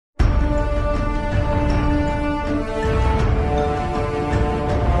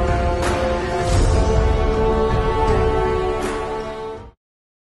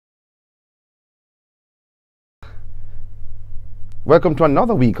Welcome to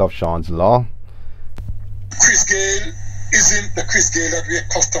another week of Sean's Law. Chris Gayle isn't the Chris Gayle that we're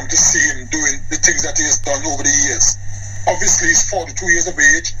accustomed to see him doing the things that he has done over the years. Obviously, he's 42 years of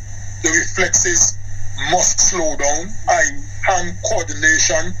age. The reflexes must slow down. Eye-hand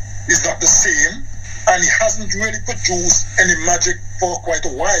coordination is not the same. And he hasn't really produced any magic for quite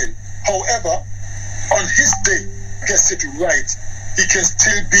a while. However, on his day, gets it right, he can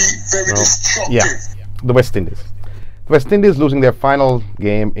still be very destructive. Yeah, the West Indies. The West Indies losing their final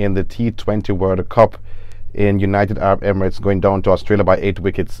game in the T20 World Cup in United Arab Emirates, going down to Australia by 8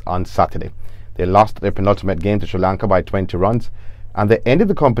 wickets on Saturday. They lost their penultimate game to Sri Lanka by 20 runs, and they ended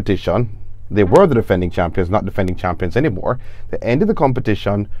the competition. They were the defending champions, not defending champions anymore. They ended the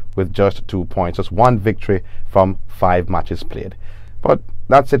competition with just 2 points, just one victory from 5 matches played. But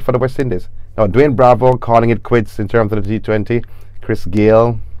that's it for the West Indies. Now, Dwayne Bravo calling it quits in terms of the T20. Chris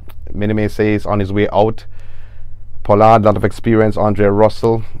Gayle, many may say, is on his way out. Pollard, a lot of experience. Andre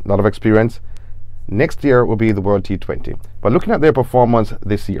Russell, a lot of experience. Next year will be the World T20. But looking at their performance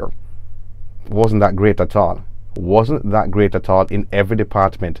this year, wasn't that great at all. Wasn't that great at all in every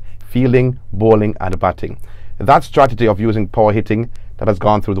department. Fielding, bowling and batting. That strategy of using power hitting, that has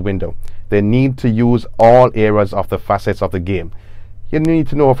gone through the window. They need to use all areas of the facets of the game. You need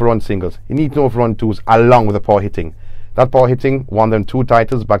to know how to run singles. You need to know how to run twos along with the power hitting. That power hitting won them 2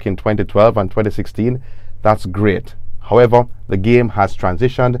 titles back in 2012 and 2016. That's great. However, the game has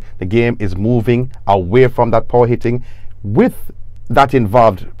transitioned. The game is moving away from that power hitting, with that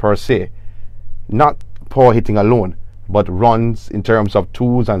involved per se. Not power hitting alone, but runs in terms of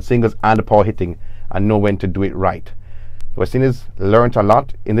twos and singles and power hitting, and know when to do it right. The West Indies learned a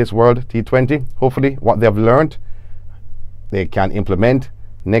lot in this World T20. Hopefully what they've learned they can implement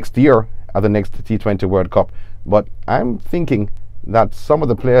next year at the next T20 World Cup. But I'm thinking that some of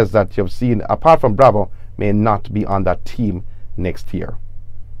the players that you've seen, apart from Bravo, may not be on that team next year.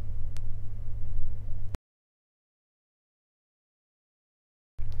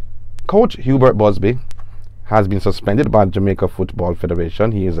 Coach Hubert Busby has been suspended by the Jamaica Football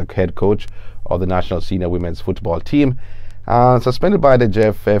Federation. He is a head coach of the national senior women's football team. Suspended by the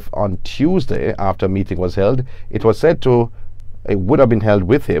JFF on Tuesday after a meeting was held. It was said it would have been held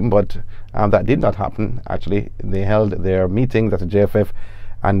with him, but that did not happen. Actually, they held their meeting at the JFF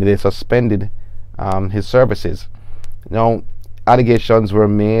and they suspended his services. Now, allegations were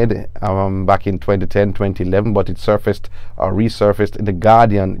made back in 2010, 2011, but it resurfaced in the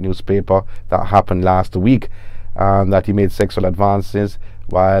Guardian newspaper that happened last week, that he made sexual advances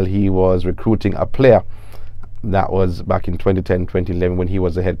while he was recruiting a player. That was back in 2010, 2011 when he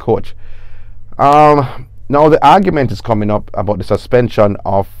was the head coach. Now the argument is coming up about the suspension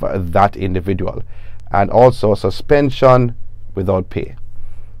of that individual, and also suspension without pay.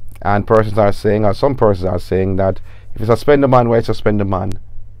 And persons are saying, or some persons are saying, that if you suspend a man, why suspend a man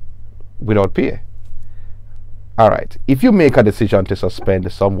without pay? Alright, if you make a decision to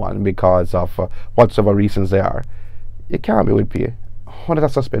suspend someone because of whatsoever reasons they are, you can't be with pay. What is a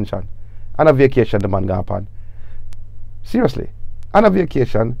suspension? And a vacation the man gone upon. Seriously, on a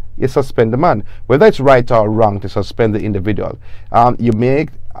vacation, you suspend the man. Whether it's right or wrong to suspend the individual, you make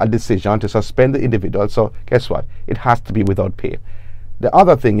a decision to suspend the individual, so guess what? It has to be without pay. The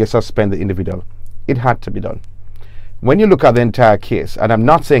other thing, you suspend the individual. It had to be done. When you look at the entire case, and I'm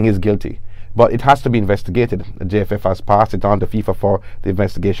not saying he's guilty, but it has to be investigated. The JFF has passed it on to FIFA for the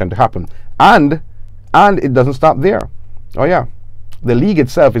investigation to happen. And it doesn't stop there. Oh yeah, the league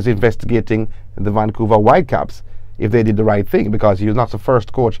itself is investigating the Vancouver Whitecaps if they did the right thing, because he was not the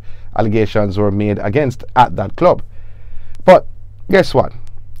first coach allegations were made against at that club. But guess what?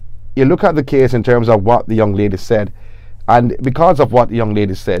 You look at the case in terms of what the young lady said, and because of what the young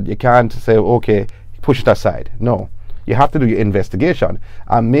lady said, you can't say, okay, push it aside. No, you have to do your investigation.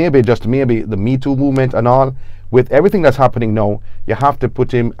 And maybe, just maybe, the Me Too movement and all, with everything that's happening now, you have to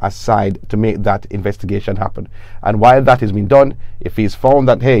put him aside to make that investigation happen. And while that is being done, if he's found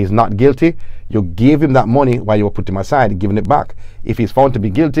that, hey, he's not guilty, you gave him that money while you were putting him aside, giving it back. If he's found to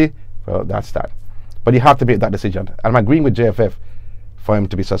be guilty, well, that's that. But you have to make that decision. And I'm agreeing with JFF for him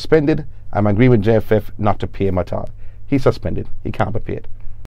to be suspended. I'm agreeing with JFF not to pay him at all. He's suspended. He can't be paid.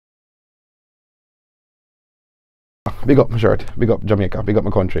 Big up my shirt, big up Jamaica, big up my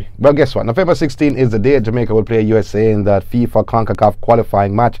country. Well, guess what? November 16 is the day Jamaica will play USA in that FIFA CONCACAF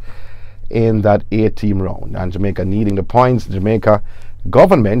qualifying match in that 8-team round. And Jamaica needing the points. Jamaica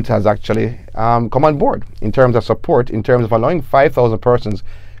government has actually come on board in terms of support, in terms of allowing 5,000 persons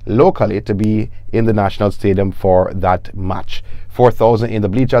locally to be in the national stadium for that match. 4,000 in the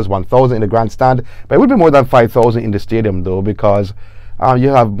bleachers, 1,000 in the grandstand. But it would be more than 5,000 in the stadium though, because You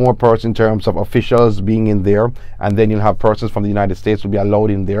have more persons in terms of officials being in there, and then you'll have persons from the United States will be allowed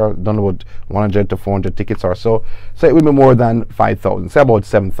in there. Don't know what 100 to 400 tickets or so. So it will be more than 5,000. Say about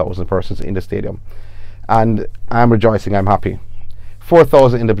 7,000 persons in the stadium, and I'm rejoicing. I'm happy.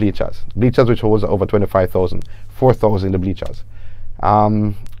 4,000 in the bleachers. Bleachers which holds over 25,000. 4,000 in the bleachers.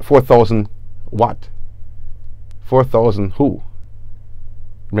 4,000 what? 4,000 who?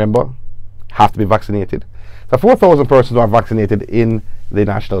 Remember, have to be vaccinated. So 4,000 persons are vaccinated in the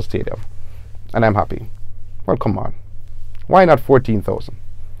national stadium, and I'm happy. Well, come on. Why not 14,000?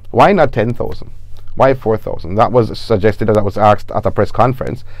 Why not 10,000? Why 4,000? That was suggested, that was asked at a press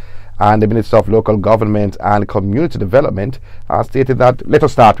conference, and the Minister of Local Government and Community Development stated that let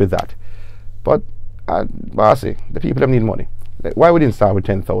us start with that. But Bossy, the people need money. Why we didn't start with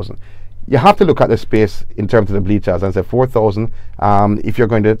 10,000? You have to look at the space in terms of the bleachers and say 4,000. If you're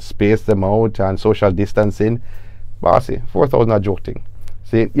going to space them out and social distancing, Bossy, 4,000 are joking.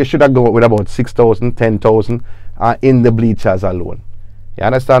 See, you should have gone with about 6,000, 10,000 in the bleachers alone. You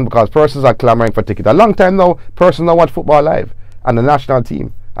understand? Because persons are clamoring for tickets. A long time now, persons don't want football live and the national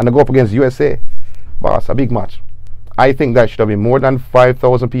team, and they go up against USA. Boss, a big match. I think that should have been more than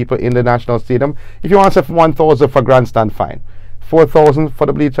 5,000 people in the national stadium. If you want to say 1,000 for grandstand, fine. 4,000 for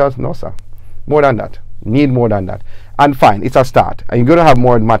the bleachers? No, sir. More than that. Need more than that. And fine, it's a start. And you're going to have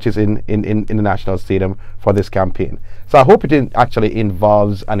more matches in the national stadium for this campaign. So I hope it actually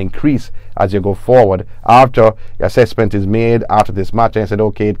involves an increase as you go forward. After your assessment is made, after this match, and you said,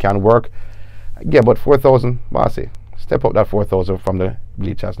 okay, it can work. Yeah, but 4,000, Bossy, step up that 4,000 from the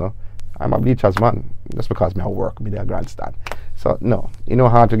bleachers, no? I'm a bleachers man. Just because me I work, me there grandstand. So no, you know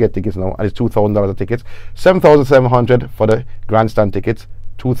how to get tickets now, and it's $2,000 a ticket. $7,700 for the grandstand tickets,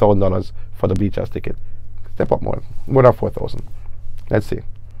 $2,000 for the bleachers ticket. Step up more than 4,000. Let's see.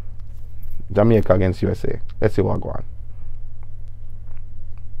 Jamaica against USA. Let's see what goes on.